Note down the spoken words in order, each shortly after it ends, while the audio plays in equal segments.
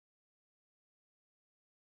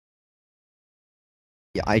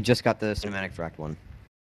Yeah, I just got the cinematic for Act 1.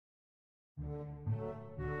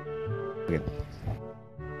 Okay.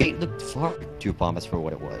 It looked far too pompous for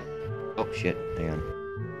what it was. Oh shit, hang on.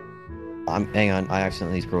 Hang on, I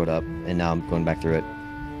accidentally screwed up, and now I'm going back through it.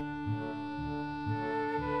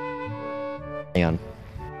 Hang on.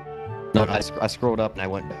 No, I scrolled up and I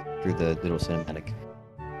went back through the little cinematic.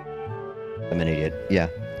 I'm an idiot. Yeah.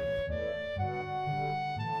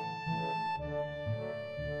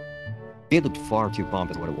 It looked far too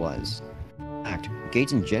pompous what it was. In fact,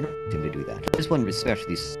 gates in general seem to do that. This one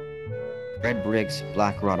especially. Red bricks,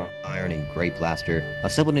 black wrought iron, and gray plaster,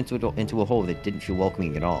 assembled into a whole that didn't feel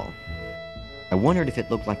welcoming at all. I wondered if it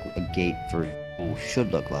looked like a gate for school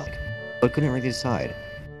should look like, but couldn't really decide.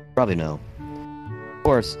 Probably no. Of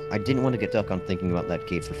course, I didn't want to get stuck on thinking about that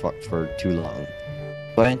gate for too long,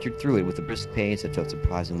 but I entered through it with a brisk pace that felt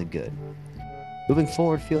surprisingly good. Moving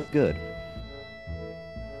forward feels good.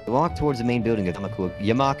 I walked towards the main building of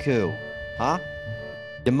Yamaku. Huh?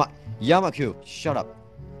 Yamaku! Shut up.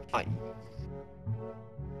 Fine.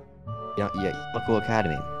 Yeah, Yamaku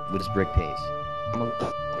Academy, with its brick pace. I'm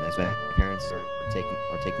alone as my parents are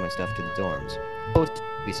taking my stuff to the dorms. Oh, to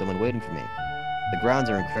be someone waiting for me. The grounds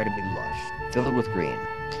are incredibly lush, filled with green.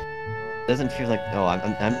 Doesn't feel like... Oh, I'm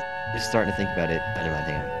just starting to think about it. Never mind,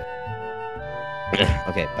 hang on.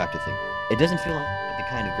 Okay, back to the thing. It doesn't feel like the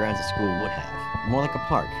kind of grounds a school would have. More like a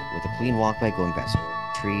park, with a clean walkway going past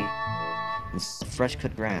a tree, and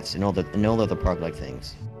fresh-cut grass, and all other park-like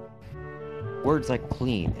things. Words like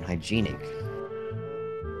clean and hygienic.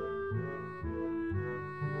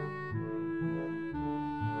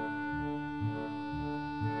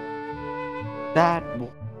 That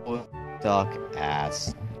would suck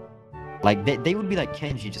ass. Like, they would be like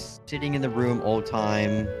Kenji, just sitting in the room all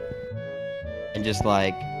time, and just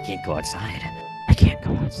like, can't go outside. I can't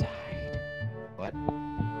go outside. What?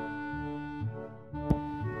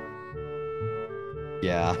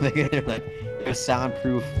 Yeah, they're like, they're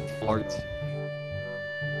soundproof fort.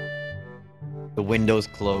 The windows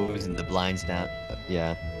closed and the blinds down.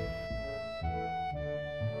 Yeah.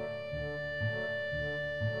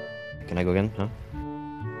 Can I go again? Huh?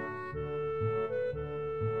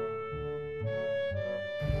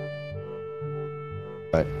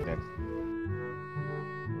 Right. Okay.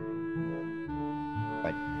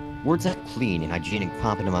 Right. Words that clean and hygienic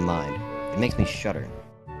pop into my mind. It makes me shudder.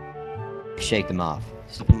 I shake them off.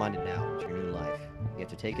 Open-minded now. It's your new life. You have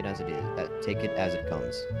to take it as it is. Take it as it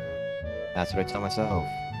comes. That's what I tell myself.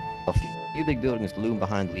 A few big buildings loom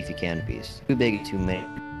behind leafy canopies. Too big and too many.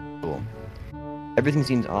 Cool. Everything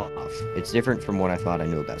seems off. It's different from what I thought I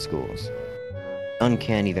knew about schools.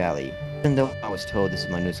 Uncanny valley. Even though I was told this is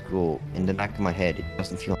my new school, in the back of my head, it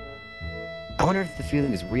doesn't feel... I wonder if the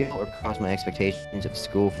feeling is real or caused my expectations of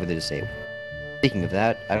school for the disabled. Speaking of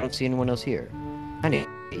that, I don't see anyone else here. Kinda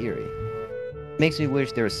eerie. It makes me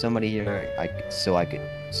wish there was somebody here so I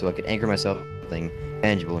could anchor myself in something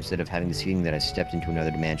tangible instead of having this feeling that I stepped into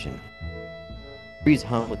another dimension. The breeze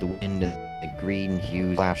hum with the wind and the green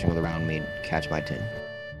hues flashing all around me to catch my attention.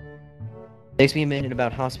 Takes me a minute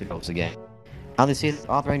about hospitals again. How they say that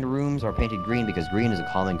operating rooms are painted green because green is a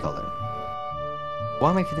calming color. Why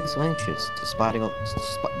am I feeling so anxious, Why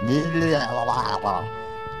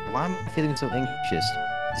am I feeling so anxious,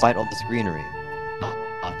 despite all this greenery? ...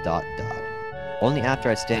 Only after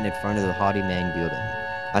I stand in front of the haughty main building,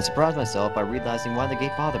 I surprise myself by realizing why the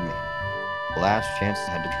gate bothered me. The last chance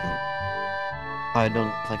I had to turn. I don't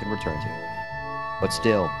know if I could return to it. But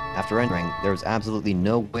still, after entering, there was absolutely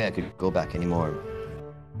no way I could go back anymore.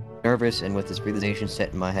 Nervous and with this realization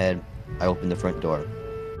set in my head, I opened the front door.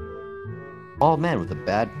 All man with a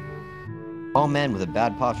bad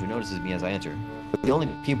posture notices me as I enter. We're the only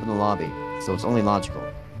people in the lobby, so it's only logical.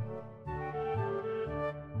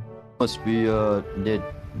 Must be did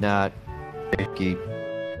not Mickey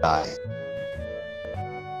die.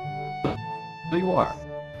 There you are.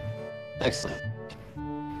 Excellent.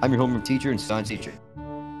 I'm your homeroom teacher and science teacher.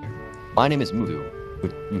 My name is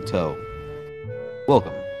Muto.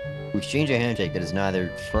 Welcome. We exchange a handshake that is neither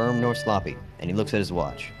firm nor sloppy, and he looks at his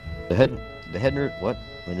watch. The head nurse, what?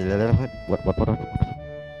 What?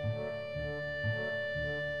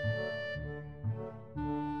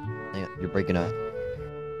 Hang on, you're breaking up.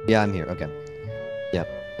 Yeah, I'm here, okay. Yeah,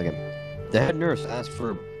 okay. The head nurse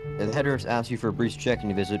asks you for a brief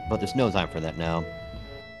check-in visit, but there's no time for that now.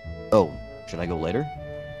 Oh, should I go later?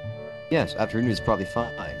 Yes, afternoon is probably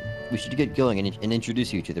fine. We should get going and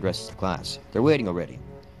introduce you to the rest of the class. They're waiting already.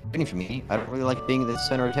 Waiting for me. I don't really like being the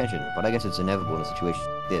center of attention, but I guess it's inevitable in a situation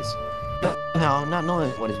like this. Somehow, not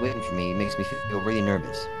knowing what is waiting for me makes me feel really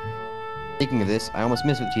nervous. Speaking of this, I almost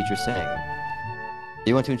missed what the teacher's saying.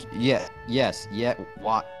 You want to? Yeah. Yes. Yeah.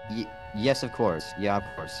 What? Yes, of course. Yeah, of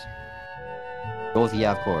course. Go with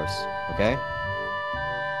yeah, of course. Okay.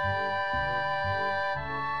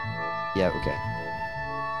 Yeah. Okay.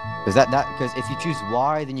 Because if you choose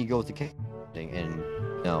Y, then you go with the K thing, and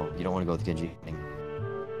no, you don't want to go with the Kenji thing.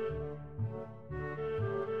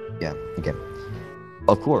 Yeah. Okay.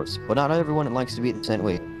 Of course, but not everyone likes to be at the center.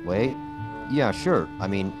 Wait. Yeah, sure. I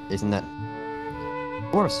mean, isn't that?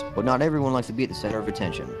 Of course, but not everyone likes to be at the center of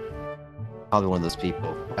attention. Probably one of those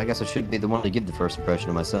people. I guess I should be the one to give the first impression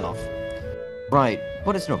of myself. Right,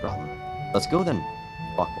 but it's no problem. Let's go then.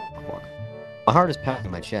 Walk, walk, walk. My heart is pounding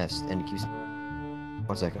in my chest, and it keeps...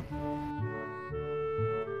 1 second.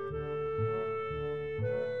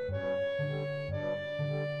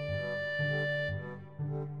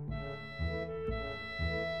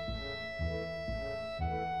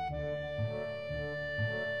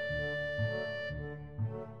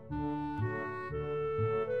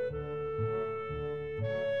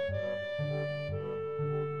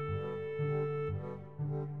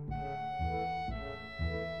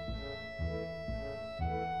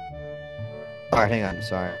 Alright, hang on.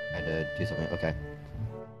 Sorry, I had to do something. Okay.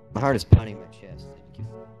 My heart is pounding in my chest, and it keeps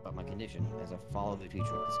about my condition as I follow the teacher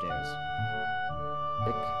up the stairs.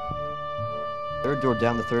 Click. Third door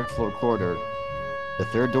down the third floor corridor. The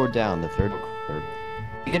third door down the third door corridor.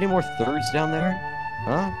 You get any more thirds down there?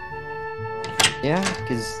 Huh? Yeah,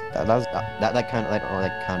 because that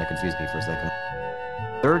kind of confused me for a second.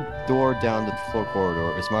 Third door down the floor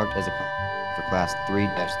corridor is marked as a for class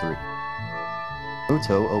 3-3.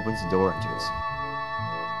 Muto opens the door and enters.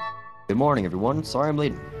 Good morning, everyone. Sorry I'm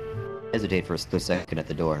late. Hesitate for a split second at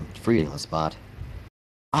the door. Freezing on the spot.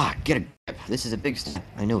 Ah, get a grip. This is a big step.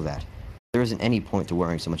 I know that. There isn't any point to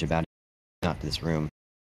worrying so much about it. Not to this room.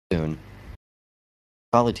 Soon.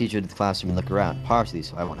 Probably teach you to the classroom and look around, partially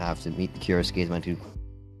so I won't have to meet the curious gaze of my two.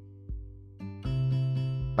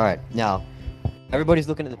 Alright, now, everybody's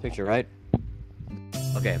looking at the picture, right?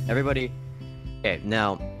 Okay, everybody. Okay,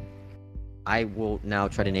 now, I will now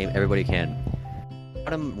try to name everybody can.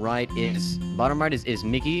 Bottom right is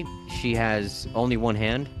Mickey. She has only one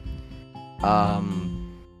hand.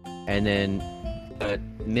 And then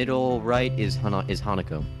middle right is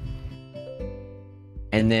Hanako.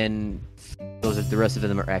 And then the rest of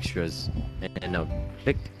them are extras. And no,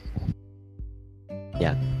 pick.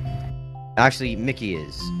 Yeah. Actually, Mickey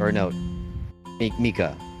is, or no,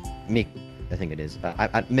 Mika. I think it is.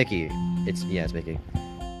 Mickey. It's Mickey.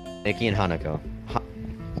 Mickey and Hanako.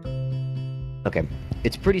 Okay.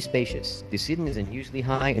 It's pretty spacious. The ceiling is unusually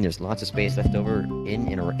high, and there's lots of space left over in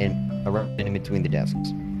between the desks.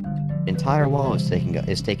 The entire wall is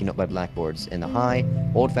taken up by blackboards, and the high,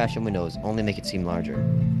 old-fashioned windows only make it seem larger.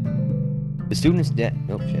 The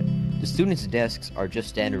students' desks are just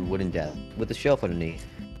standard wooden desks with a shelf underneath,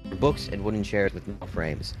 for books and wooden chairs with no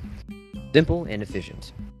frames. Simple and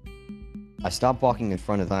efficient. I stop walking in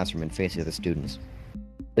front of the classroom and face the other students.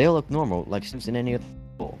 They all look normal, like students in any other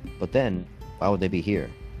school, but then, why would they be here?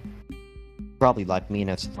 Probably like me and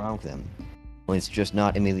have something wrong with them, when it's just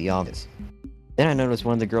not immediately obvious. Then I noticed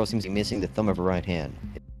one of the girls seems to be missing the thumb of her right hand.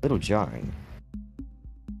 It's a little jarring.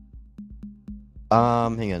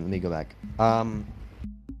 Hang on, let me go back. I'm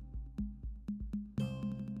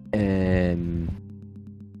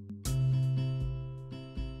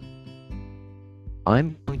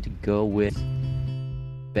going to go with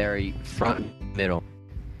very front middle.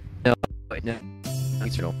 No, wait, no,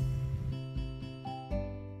 middle.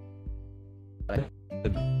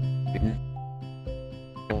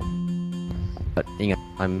 But hang on,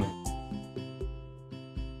 I'm.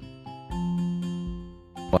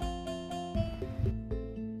 What?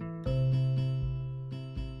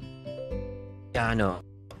 Yeah, I know.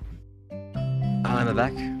 Am I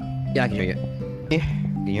back? Yeah, I can hear you. Yeah,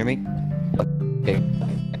 can you hear me? Okay,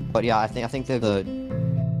 but yeah, I think they're the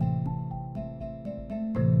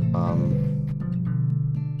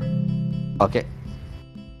Okay.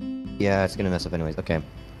 Yeah, it's gonna mess up anyways. Okay.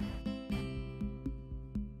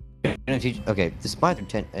 Okay, despite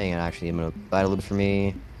their hang on, actually, I'm gonna buy a little bit for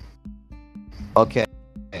me. Okay.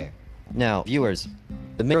 Now, viewers,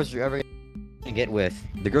 the girls you're ever gonna get with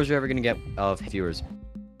the girls you're ever gonna get of viewers.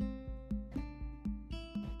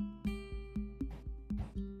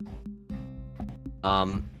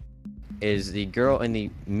 Is the girl in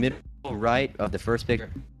the middle right of the first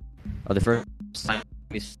picture of the first time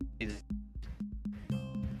we see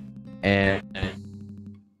and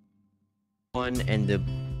one and the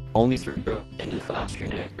only three girls in the class you're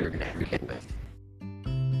gonna ever get with.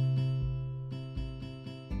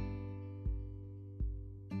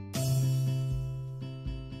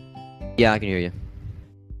 Yeah, I can hear you.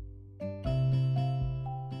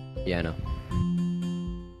 Yeah, I know.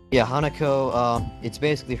 Yeah, Hanako, it's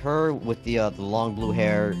basically her with the long blue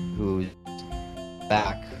hair who's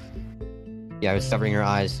back. Yeah, it's covering her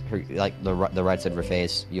eyes, her like the right side of her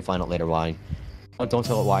face. You'll find out later why. Don't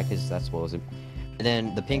tell it why, because that's what was it. And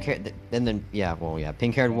then the pink hair, then yeah, well yeah,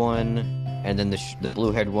 pink haired one, and then the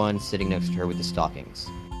blue haired one sitting next to her with the stockings.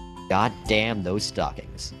 God damn those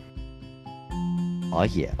stockings. Oh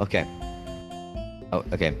yeah, okay. Oh,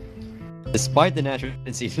 okay. Despite the natural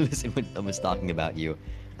tendency to listen when someone's talking about you,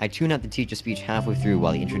 I tune out the teacher's speech halfway through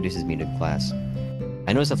while he introduces me to the class.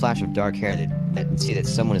 I notice a flash of dark hair and see that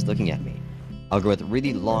someone is looking at me. A girl with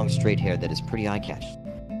really long, straight hair that is pretty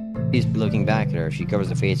eye-catching. She's looking back at her. She covers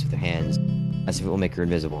her face with her hands, as if it will make her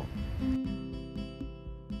invisible.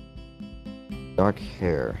 Dark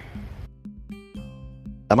hair.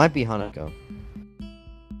 That might be Hanako.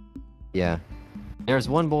 Yeah. There's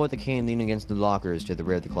one boy with a cane leaning against the lockers to the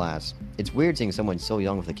rear of the class. It's weird seeing someone so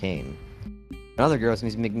young with a cane. Another girl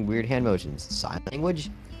seems to be making weird hand motions. Sign language?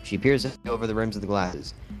 She peers over the rims of the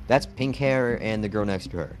glasses. That's pink hair and the girl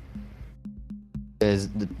next to her. Because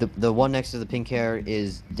the one next to the pink hair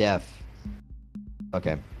is deaf.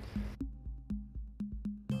 Okay.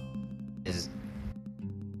 Is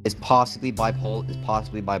possibly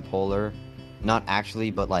bipolar. Not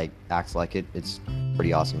actually, but like acts like it. It's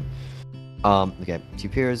pretty awesome. Okay. She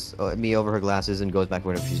peers at me over her glasses and goes back to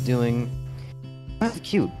whatever she's doing. That's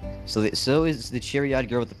cute. So is the cheery-eyed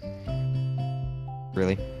girl with the...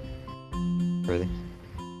 Really? Really?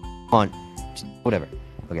 Come on. Whatever.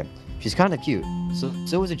 Okay. She's kind of cute.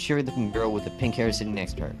 So is a cheery-looking girl with the pink hair sitting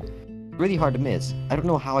next to her. Really hard to miss. I don't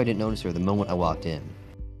know how I didn't notice her the moment I walked in. ...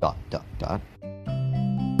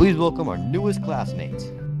 Please welcome our newest classmate.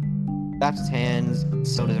 Claps his hands,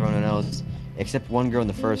 so does everyone else, except one girl in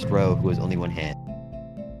the first row who has only one hand.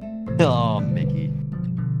 Oh, Mickey.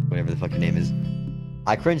 Whatever the fuck your name is.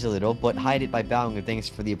 I cringe a little, but hide it by bowing with thanks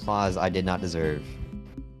for the applause I did not deserve.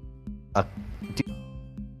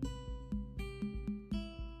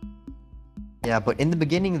 Yeah, but in the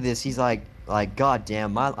beginning of this, he's like, God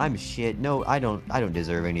damn, I'm shit. No, I don't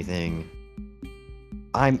deserve anything.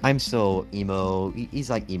 I'm so emo. He's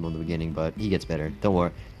like emo in the beginning, but he gets better.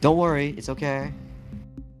 Don't worry, it's okay.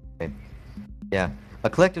 Okay. Yeah. A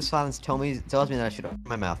collective silence tells me that I should open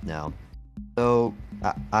my mouth now. So,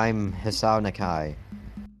 I'm Hisao Nakai.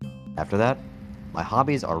 After that, my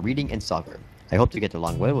hobbies are reading and soccer. I hope to get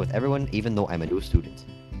along well with everyone, even though I'm a new student.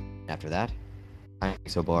 After that, I'm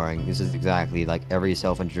so boring. This is exactly like every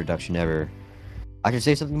self-introduction ever. I should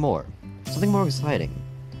say something more exciting.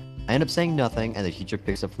 I end up saying nothing, and the teacher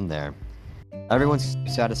picks up from there. Everyone's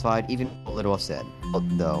satisfied, even a little upset.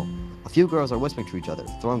 Though, a few girls are whispering to each other,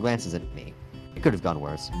 throwing glances at me. It could have gone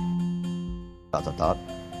worse. ...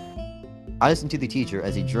 I listen to the teacher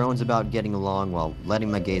as he drones about getting along while letting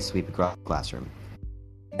my gaze sweep across the classroom.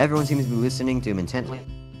 Everyone seems to be listening to him intently.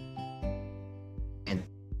 And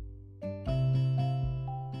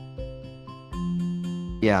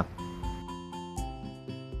yeah.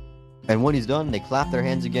 And when he's done, they clap their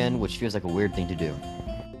hands again, which feels like a weird thing to do.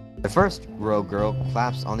 The first row girl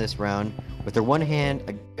claps on this round with her one hand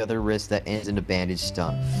against the other wrist that ends in a bandage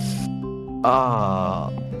stump.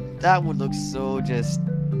 That would look so just...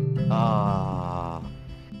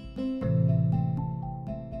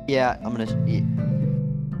 Yeah, I'm gonna...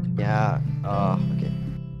 Yeah, okay.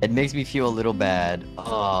 It makes me feel a little bad.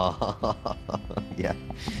 Yeah.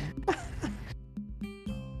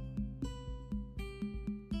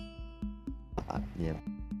 Yeah.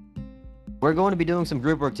 We're going to be doing some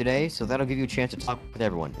group work today, so that'll give you a chance to talk with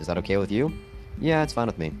everyone. Is that okay with you? Yeah, it's fine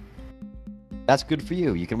with me. That's good for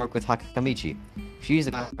you. You can work with Hakamichi. She's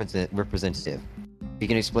the representative. You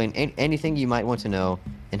can explain anything you might want to know,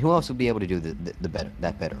 and who else will be able to do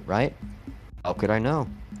that better, right? How could I know?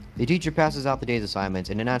 The teacher passes out the day's assignments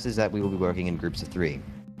and announces that we will be working in groups of 3. It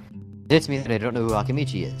hits me that I don't know who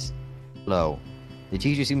Hakamichi is. Hello. The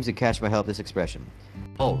teacher seems to catch my helpless expression.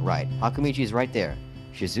 Oh, right. Hakamichi is right there.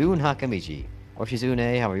 Shizune Hakamichi. Or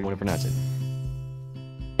Shizune, however you want to pronounce it.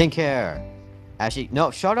 Pink hair.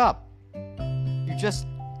 No, shut up! You just...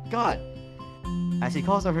 God. As he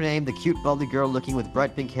calls out her name, the cute, bubbly girl looking with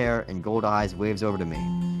bright pink hair and gold eyes waves over to me.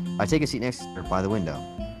 I take a seat next to her by the window.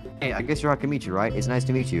 Hey, I guess you're Hakamichi, right? It's nice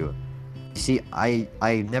to meet you. You see, I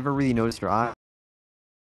never really noticed her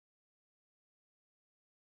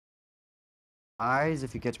eyes,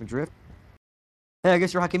 if you catch my drift. Hey, I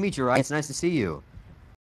guess you're Hakamichi, right? It's nice to see you.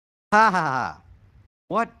 Ha ha ha!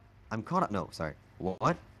 What? I'm caught up. No, sorry.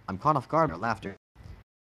 What? I'm caught off guard by laughter.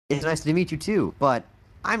 It's nice to meet you too, but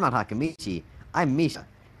I'm not Hakamichi. I'm Misha.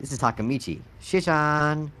 This is Hakamichi.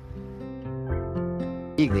 Shishan!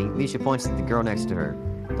 Giggling, Misha points to the girl next to her.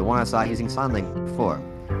 the one I saw using sign language before.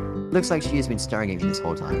 Looks like she has been staring at me this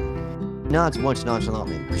whole time. She nods once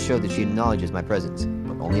nonchalantly to show that she acknowledges my presence,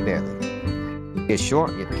 but only barely. She has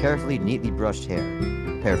short yet carefully, neatly brushed hair,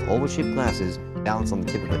 a pair of oval-shaped glasses balanced on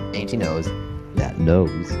the tip of a dainty nose. That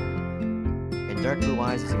nose. And dark blue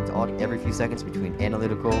eyes that seem to alternate every few seconds between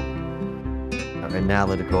analytical,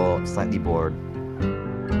 slightly bored.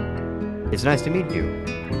 It's nice to meet you.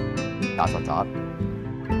 Dots on top.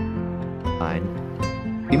 Fine.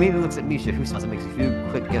 He immediately looks at Misha, who smiles and makes a few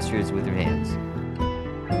quick gestures with her hands.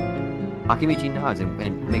 Akimichi nods and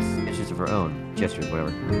makes gestures of her own. Gestures,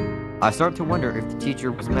 whatever. I start to wonder if the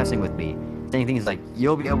teacher was messing with me, saying things like,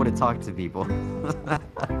 "You'll be able to talk to people."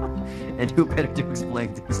 And who better to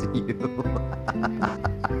explain this to you?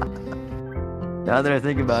 Now that I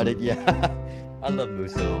think about it, yeah. I love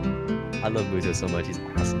Muso. I love Muso so much. He's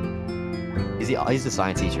awesome. He's the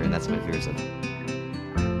science teacher, and that's my favorite subject.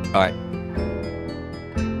 Alright.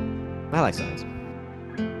 I like science.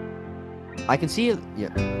 I can see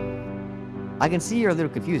I can see you're a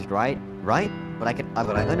little confused, right? But I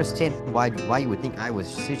understand why you would think I was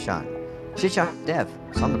Shichan. Shichan's deaf,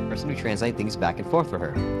 so I'm the person who translates things back and forth for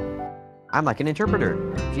her. I'm like an interpreter.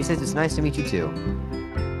 She says it's nice to meet you too. ...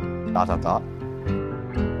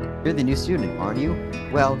 You're the new student, aren't you?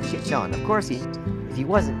 Well, Shichan, of course he is. If he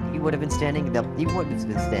wasn't, he would have been standing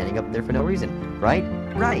up there for no reason, right?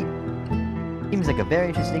 Right. Seems like a very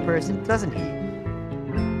interesting person, doesn't he?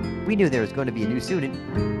 We knew there was going to be a new student.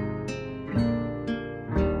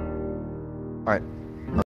 Alright.